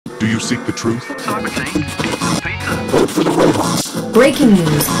Do you seek the truth? So I would think. Pizza. Vote for the robots. Breaking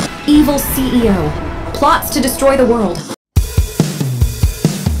news. Evil CEO. Plots to destroy the world.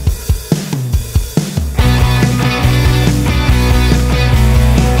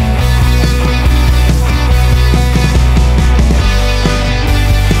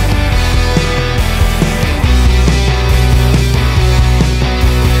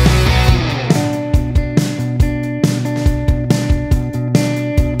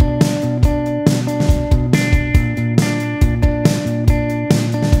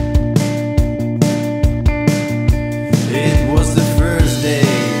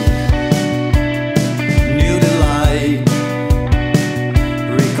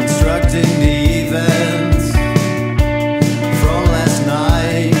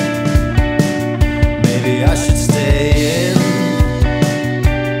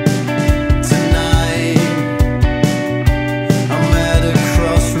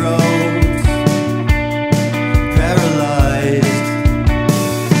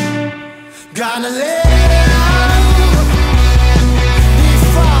 Gonna live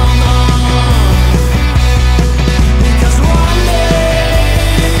before long, because one day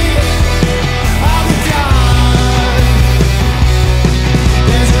I'll be gone.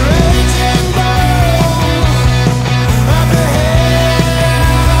 There's a raging bull up ahead,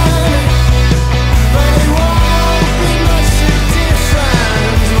 but it won't be much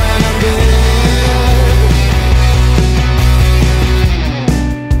different when I'm dead.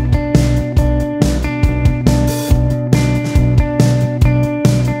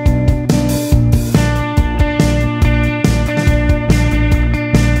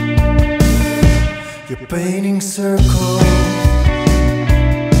 You're painting circles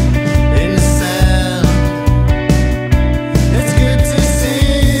in the sand. It's good to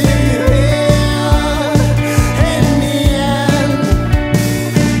see you here in the end.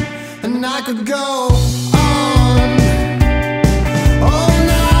 And I could go on all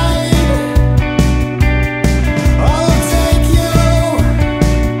night. I'll take you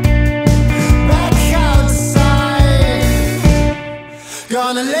back outside.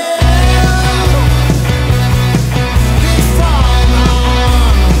 Gonna live